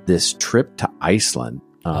this trip to Iceland.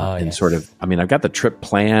 And sort of, I mean, I've got the trip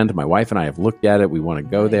planned. My wife and I have looked at it. We want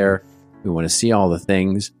to go there. We want to see all the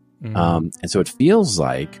things. And so it feels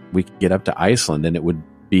like we could get up to Iceland and it would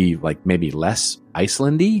be like maybe less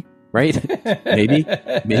Icelandy, right?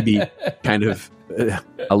 maybe kind of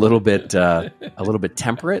a little bit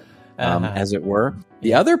temperate, as it were.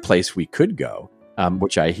 The other place we could go,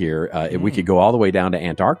 which I hear, we could go all the way down to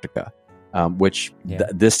Antarctica, which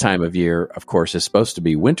this time of year, of course, is supposed to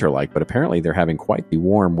be winter-like, but apparently they're having quite the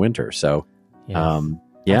warm winter. So,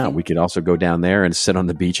 we could also go down there and sit on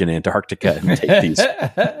the beach in Antarctica and take these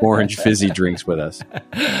orange fizzy drinks with us.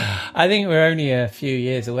 I think we're only a few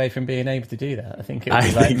years away from being able to do that. I think it'll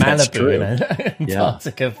be like Malibu and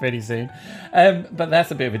Antarctica pretty soon. But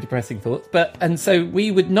that's a bit of a depressing thought. And so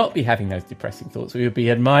we would not be having those depressing thoughts. We would be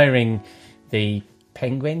admiring the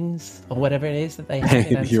penguins or whatever it is that they have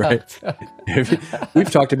in Antarctica. Right. We've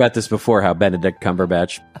talked about this before, how Benedict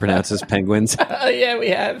Cumberbatch pronounces penguins. Yeah, we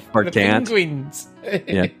have. Or the can't. Penguins.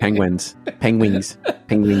 Yeah, penguins.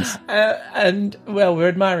 And, well, we're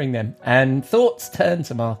admiring them. And thoughts turn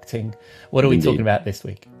to marketing. What are we talking about this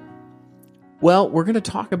week? Well, we're going to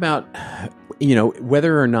talk about,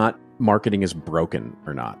 whether or not marketing is broken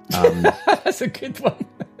or not. That's a good one.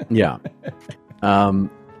 Yeah.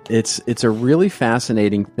 It's a really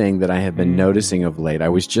fascinating thing that I have been noticing of late. I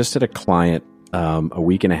was just at a client a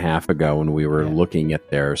week and a half ago when we were looking at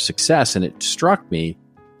their success, and it struck me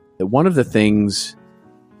that one of the things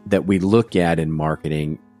that we look at in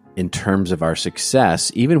marketing in terms of our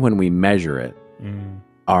success, even when we measure it,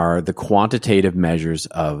 are the quantitative measures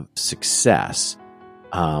of success.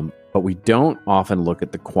 But we don't often look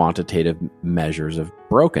at the quantitative measures of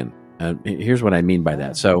broken. Here's what I mean by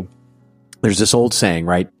that. So there's this old saying,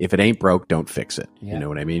 right? If it ain't broke, don't fix it. Yeah. You know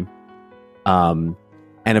what I mean? And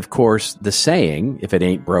of course, the saying, if it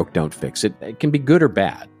ain't broke, don't fix it, it can be good or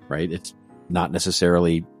bad, right? It's not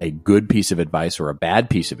necessarily a good piece of advice or a bad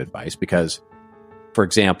piece of advice because, for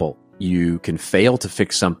example, you can fail to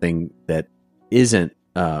fix something that isn't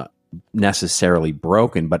necessarily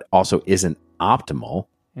broken, but also isn't optimal,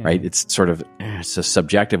 right? It's sort of, it's a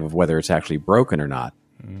subjective of whether it's actually broken or not.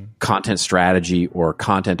 Content strategy or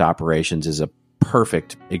content operations is a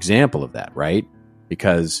perfect example of that, right?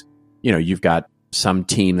 Because, you've got some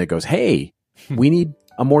team that goes, hey, we need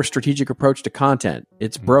a more strategic approach to content.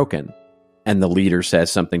 It's broken. And the leader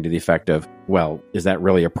says something to the effect of, well, is that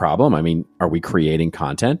really a problem? I mean, are we creating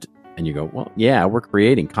content? And you go, well, yeah, we're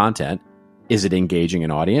creating content. Is it engaging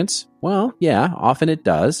an audience? Well, yeah, often it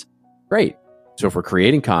does. Great. So if we're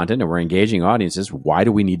creating content and we're engaging audiences, why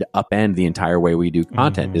do we need to upend the entire way we do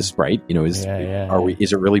content? Is right? Is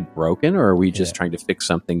it really broken, or are we just trying to fix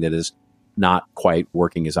something that is not quite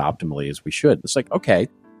working as optimally as we should? It's like, okay,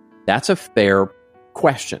 that's a fair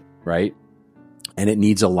question, right? And it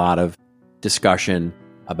needs a lot of discussion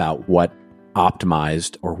about what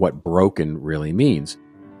optimized or what broken really means.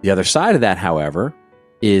 The other side of that, however,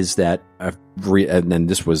 is that, and then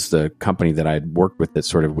this was the company that I'd worked with that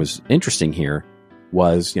sort of was interesting here,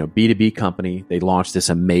 was, B2B company. They launched this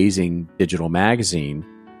amazing digital magazine,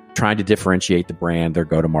 trying to differentiate the brand, their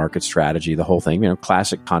go-to-market strategy, the whole thing,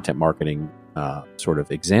 classic content marketing sort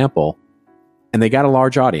of example. And they got a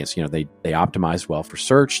large audience. They optimized well for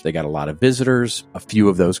search. They got a lot of visitors. A few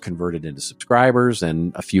of those converted into subscribers,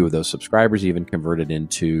 and a few of those subscribers even converted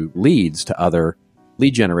into leads to other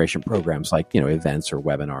lead generation programs like, events or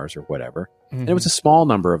webinars or whatever. And it was a small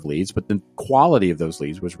number of leads, but the quality of those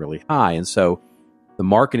leads was really high. And so the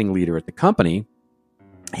marketing leader at the company,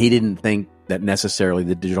 he didn't think that necessarily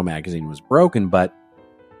the digital magazine was broken, but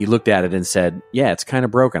he looked at it and said, yeah, it's kind of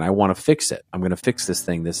broken. I want to fix it. I'm going to fix this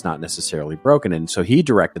thing that's not necessarily broken. And so he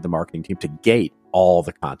directed the marketing team to gate all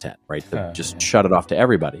the content, right? To shut it off to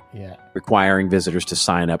everybody, requiring visitors to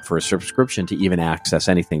sign up for a subscription to even access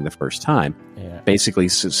anything the first time, basically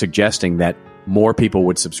suggesting that more people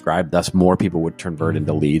would subscribe, thus more people would convert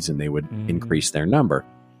into leads and they would increase their number.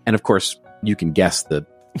 And of course, you can guess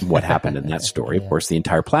what happened in that story. Of course, the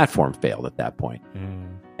entire platform failed at that point.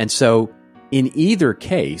 And so in either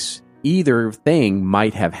case, either thing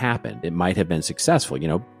might have happened. It might have been successful.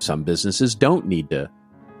 Some businesses don't need to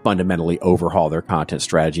fundamentally overhaul their content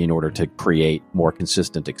strategy in order to create more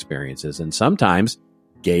consistent experiences. And sometimes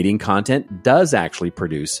gating content does actually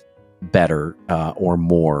produce better or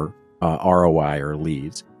more ROI or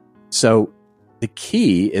leads. So the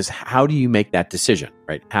key is, how do you make that decision,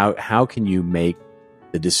 right? How can you make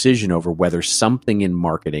the decision over whether something in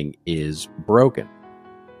marketing is broken?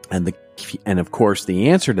 And of course, the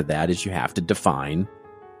answer to that is you have to define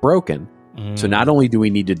broken. So not only do we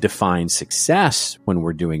need to define success when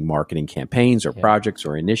we're doing marketing campaigns or projects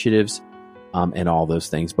or initiatives, and all those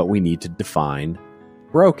things, but we need to define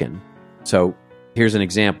broken. So here's an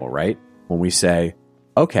example, right? When we say,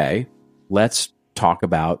 okay, let's talk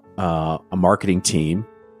about a marketing team.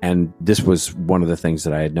 And this was one of the things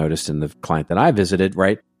that I had noticed in the client that I visited,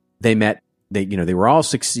 right? They were all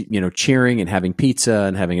cheering and having pizza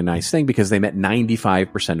and having a nice thing because they met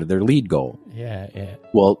 95% of their lead goal. Yeah.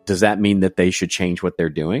 Well, does that mean that they should change what they're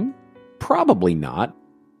doing? Probably not.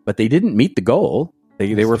 But they didn't meet the goal.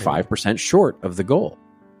 They were 5% short of the goal.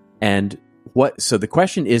 And so the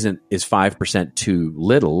question isn't, is 5% too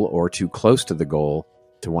little or too close to the goal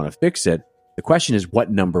to want to fix it? The question is,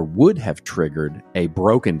 what number would have triggered a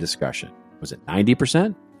broken discussion? Was it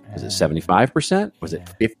 90%? Was it 75%? Was it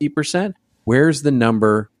 50%? Where's the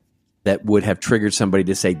number that would have triggered somebody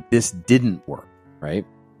to say, this didn't work, right?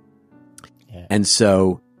 Yeah. And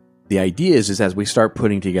so the idea is as we start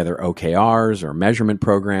putting together OKRs or measurement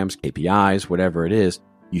programs, KPIs, whatever it is,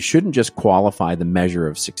 you shouldn't just qualify the measure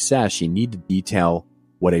of success. You need to detail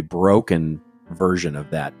what a broken version of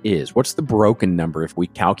that is. What's the broken number if we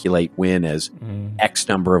calculate win as X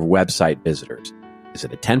number of website visitors? Is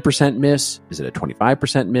it a 10% miss? Is it a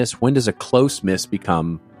 25% miss? When does a close miss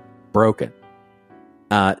become broken?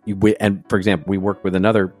 And for example, we worked with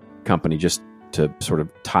another company just to sort of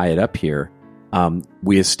tie it up here.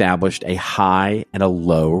 We established a high and a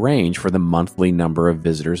low range for the monthly number of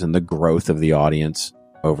visitors and the growth of the audience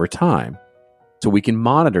over time. So we can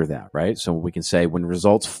monitor that, right? So we can say when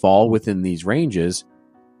results fall within these ranges,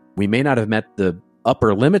 we may not have met the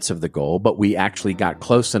upper limits of the goal, but we actually got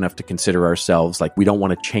close enough to consider ourselves like we don't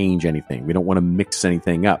want to change anything. We don't want to mix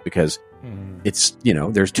anything up because it's,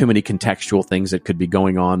 there's too many contextual things that could be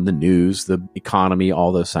going on, the news, the economy,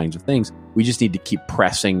 all those kinds of things. We just need to keep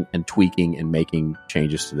pressing and tweaking and making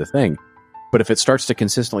changes to the thing. But if it starts to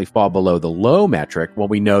consistently fall below the low metric, well,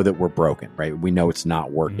 we know that we're broken, right? We know it's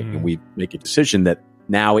not working, and we make a decision that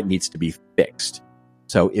now it needs to be fixed.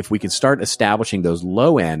 So if we can start establishing those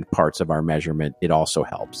low end parts of our measurement, it also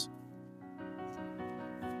helps.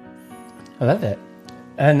 I love it.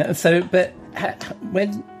 And so, but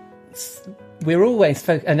when we're always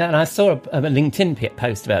and I saw a LinkedIn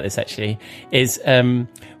post about this actually, is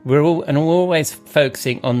we're always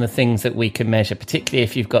focusing on the things that we can measure, particularly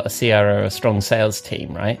if you've got a CRO or a strong sales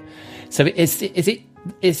team, right? So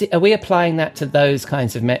are we applying that to those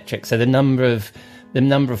kinds of metrics? So the number of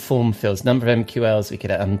form fills, number of MQLs we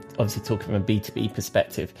could, I'm obviously talking from a B2B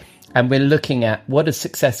perspective, and we're looking at what does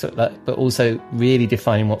success look like, but also really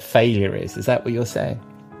defining what failure is. Is that what you're saying?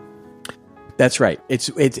 That's right.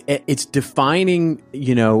 It's defining,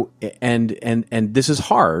 and this is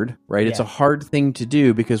hard, right? Yeah. It's a hard thing to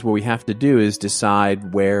do because what we have to do is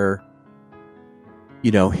decide where,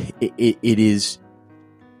 it is.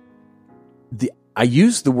 I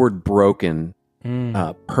use the word broken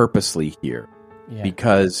purposely here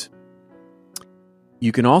because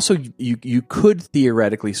you can also you could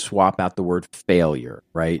theoretically swap out the word failure,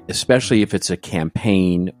 right? Especially if it's a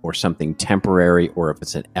campaign or something temporary or if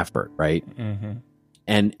it's an effort, right? Mm-hmm.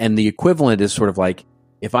 And the equivalent is sort of like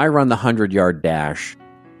if I run the 100-yard dash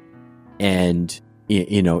and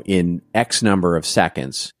in X number of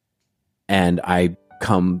seconds and I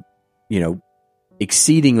come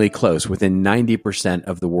exceedingly close within 90%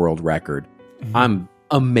 of the world record, I'm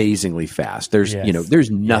amazingly fast. There's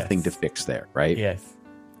there's nothing to fix there, right? Yes.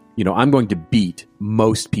 I'm going to beat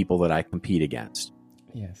most people that I compete against.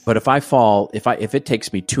 Yes. But if I fall, if it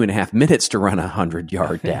takes me 2.5 minutes to run a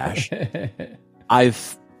 100-yard dash,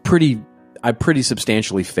 I've pretty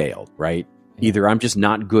substantially failed, right? Yeah. Either I'm just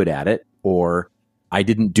not good at it, or I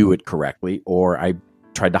didn't do it correctly, or I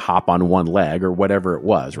tried to hop on one leg, or whatever it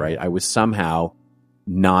was, right? I was somehow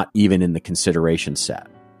not even in the consideration set.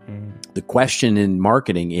 The question in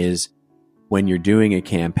marketing is when you're doing a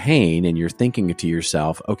campaign and you're thinking to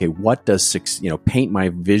yourself, okay, what does paint my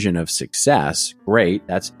vision of success? Great.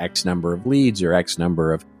 That's X number of leads or X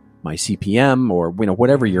number of my CPM or,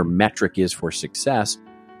 whatever your metric is for success.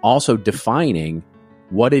 Also defining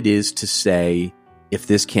what it is to say if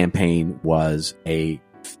this campaign was a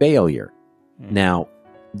failure. Now,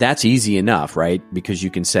 that's easy enough, right? Because you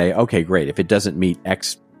can say, okay, great. If it doesn't meet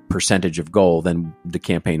X percentage of goal, then the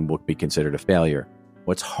campaign will be considered a failure.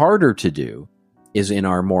 What's harder to do is in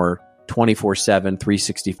our more 24/7,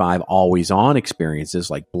 365, always-on experiences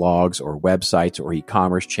like blogs or websites or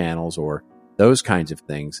e-commerce channels or those kinds of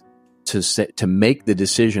things to make the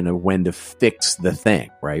decision of when to fix the thing,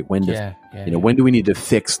 right? When do we need to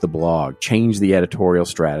fix the blog, change the editorial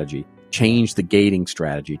strategy, change the gating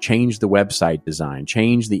strategy, change the website design,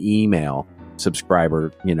 change the email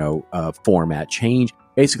subscriber, format,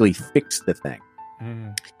 basically fix the thing.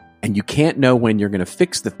 And you can't know when you're going to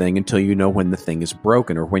fix the thing until you know when the thing is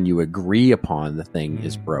broken or when you agree upon the thing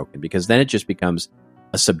is broken, because then it just becomes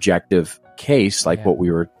a subjective case, like what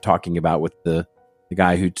we were talking about with the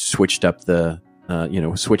guy who switched up the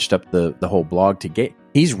whole blog to get.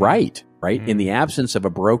 He's right? In the absence of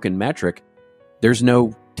a broken metric, there's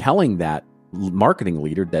no telling that marketing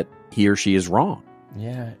leader that he or she is wrong.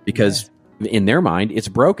 Yeah. Because in their mind, it's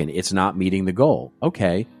broken. It's not meeting the goal.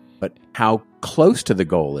 Okay. But how close to the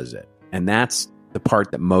goal is it? And that's the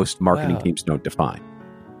part that most marketing teams don't define.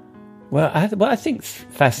 Well, what I think's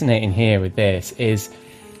fascinating here with this is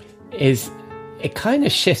it kind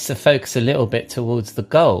of shifts the focus a little bit towards the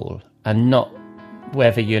goal and not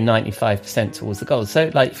whether you're 95% towards the goal.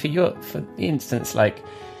 So, like for instance, like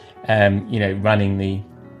running the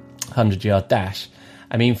 100-yard dash.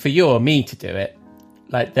 I mean, for you or me to do it,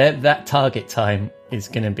 like that target time is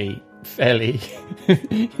going to be fairly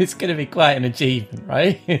it's going to be quite an achievement,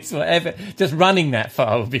 right? It's whatever, just running that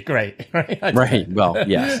far would be great, right? Right. Well,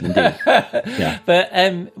 yes, indeed. Yeah. But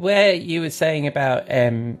where you were saying about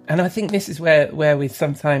and I think this is where we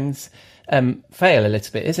sometimes fail a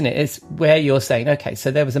little bit, isn't it? It's where you're saying, okay, so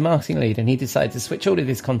there was a marketing lead and he decided to switch all of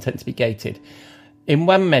his content to be gated. In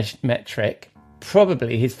one metric,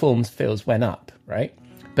 probably his forms fills went up, right?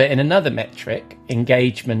 But in another metric,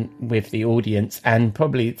 engagement with the audience and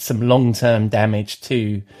probably some long-term damage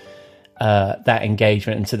to that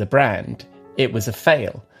engagement and to the brand, it was a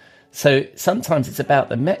fail. So sometimes it's about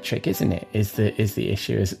the metric, isn't it? Is the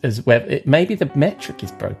issue as whether maybe the metric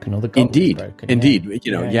is broken or the goal is broken. Indeed.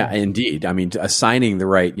 Indeed. I mean, assigning the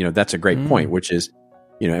right, that's a great point, which is,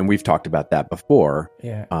 and we've talked about that before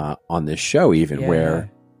on this show, even where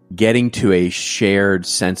getting to a shared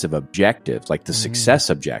sense of objectives, like the success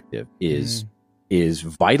objective, is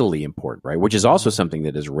vitally important, right? Which is also something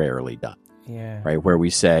that is rarely done, right? Where we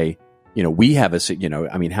say, we have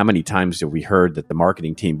how many times have we heard that the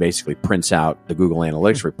marketing team basically prints out the Google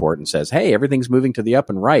Analytics report and says, hey, everything's moving to the up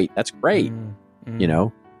and right. That's great,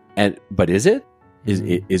 but is it?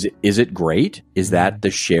 Is it great? Is that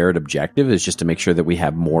the shared objective? Is just to make sure that we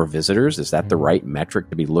have more visitors? Is that the right metric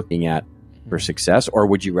to be looking at for success? Or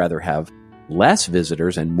would you rather have less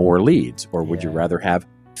visitors and more leads? Or would you rather have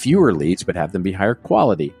fewer leads but have them be higher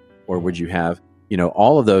quality? Or would you have,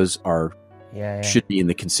 all of those should be in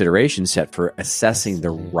the consideration set for assessing the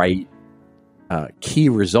right key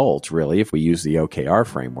results, really, if we use the OKR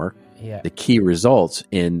framework, the key results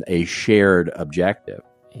in a shared objective.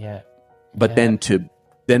 But then to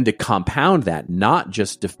compound that, not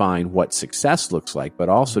just define what success looks like, but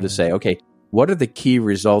also to say, okay, what are the key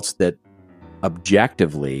results that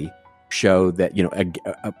objectively show that,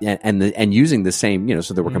 and using the same,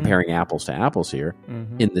 so that we're comparing apples to apples here,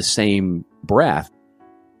 in the same breath,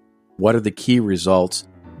 what are the key results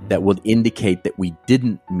that would indicate that we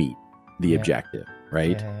didn't meet the objective,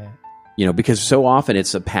 right? Because so often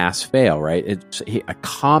it's a pass-fail, right? It's a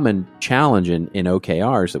common challenge in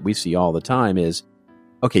OKRs that we see all the time is,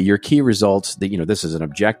 okay, your key results, that this is an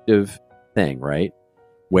objective thing, right?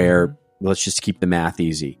 Where let's just keep the math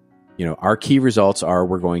easy. Our key results are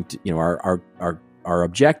we're going to, our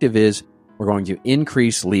objective is we're going to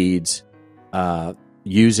increase leads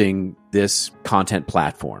using this content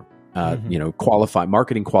platform.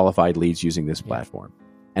 Marketing qualified leads using this platform.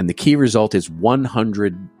 And the key result is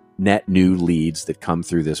 100 net new leads that come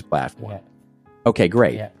through this platform. Okay,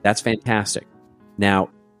 great. That's fantastic. Now,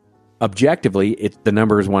 objectively, the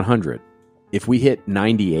number is 100. If we hit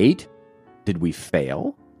 98, did we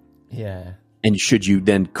fail? And should you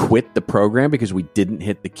then quit the program because we didn't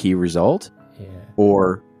hit the key result?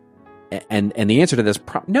 Or, and the answer to this,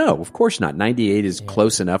 no, of course not. 98 is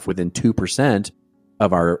close enough within 2%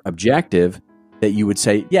 of our objective that you would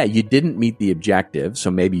say, you didn't meet the objective,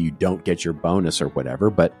 so maybe you don't get your bonus or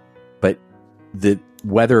whatever, but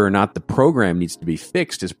whether or not the program needs to be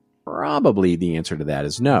fixed is probably the answer to that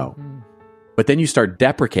is no. But then you start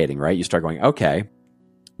deprecating, right? You start going, okay,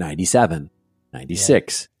 97,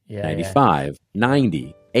 96, 95,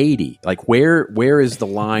 90, 80. Like where is the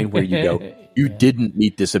line where you go, you didn't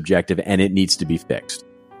meet this objective and it needs to be fixed?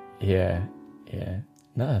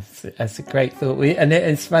 No, that's a great thought. And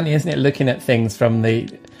it's funny, isn't it, looking at things from the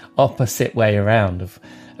opposite way around of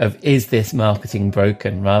is this marketing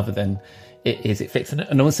broken rather than is it fixed?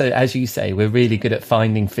 And also, as you say, we're really good at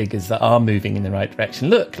finding figures that are moving in the right direction.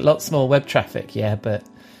 Look, lots more web traffic, but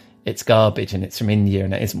it's garbage and it's from India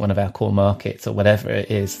and it isn't one of our core markets or whatever it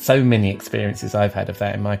is. So many experiences I've had of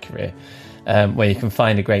that in my career, where you can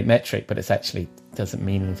find a great metric, but it actually doesn't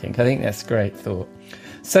mean anything. I think that's a great thought.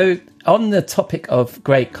 So on the topic of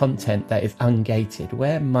great content that is ungated,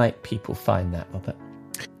 where might people find that, Robert?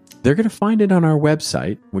 They're going to find it on our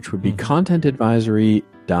website, which would be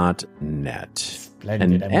contentadvisory.net.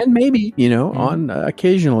 Splendid. And maybe, on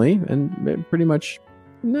occasionally and pretty much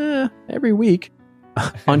every week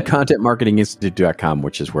on contentmarketinginstitute.com,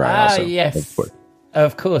 which is where I also put.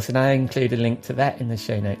 Of course, and I include a link to that in the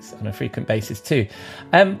show notes on a frequent basis too.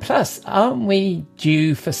 Plus, aren't we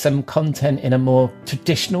due for some content in a more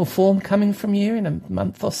traditional form coming from you in a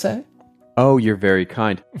month or so? Oh, you're very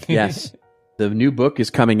kind. Yes. The new book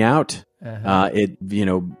is coming out. When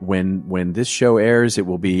this show airs, it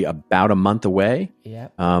will be about a month away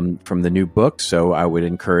from the new book. So I would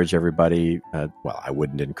encourage everybody. I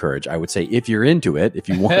wouldn't encourage. I would say if you're into it, if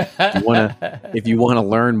you want to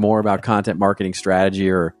learn more about content marketing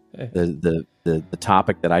strategy or the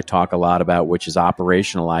topic that I talk a lot about, which is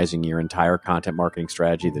operationalizing your entire content marketing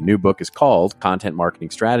strategy. The new book is called Content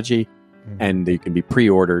Marketing Strategy, and it can be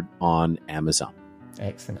pre-ordered on Amazon.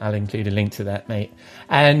 Excellent. I'll include a link to that, mate.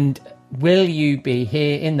 And will you be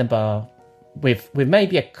here in the bar with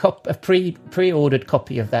maybe a pre-ordered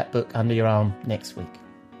copy of that book under your arm next week?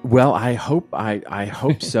 Well, I hope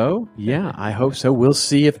so. Yeah, I hope so. We'll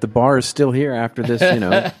see if the bar is still here after this,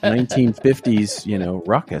 1950s,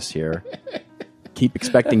 ruckus here. Keep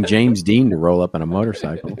expecting James Dean to roll up on a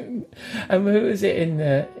motorcycle. And who is it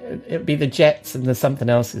it'd be the Jets and the something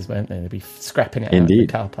else's, won't they? They'd be scrapping it out in the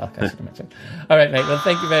car park, I should imagine. All right, mate. Well,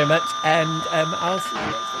 thank you very much. And I'll see you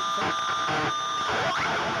next week.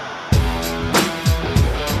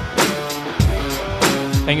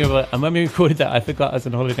 Thank you. And when we recorded that, I forgot I was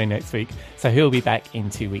on holiday next week. So he'll be back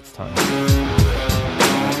in 2 weeks' time.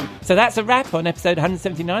 So that's a wrap on episode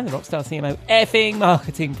 179 of the Rockstar CMO effing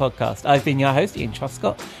marketing podcast. I've been your host, Ian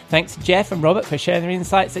Truscott. Thanks to Jeff and Robert for sharing their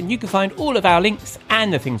insights, and you can find all of our links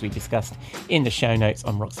and the things we discussed in the show notes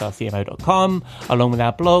on rockstarcmo.com, along with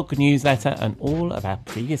our blog, newsletter, and all of our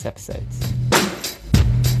previous episodes.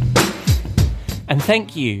 And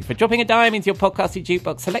thank you for dropping a dime into your podcasting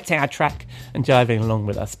jukebox, selecting our track, and jiving along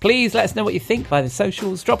with us. Please let us know what you think via the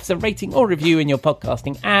socials, drop us a rating or review in your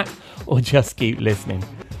podcasting app, or just keep listening.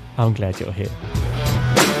 I'm glad you're here.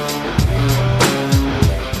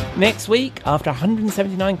 Next week, after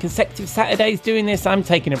 179 consecutive Saturdays doing this, I'm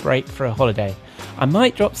taking a break for a holiday. I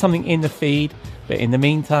might drop something in the feed, but in the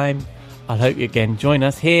meantime, I'll hope you again join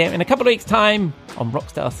us here in a couple of weeks' time on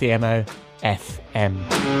Rockstar CMO FM.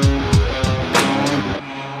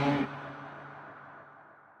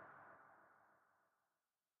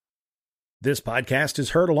 This podcast is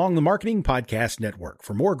heard along the Marketing Podcast Network.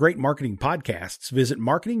 For more great marketing podcasts, visit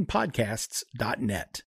marketingpodcasts.net.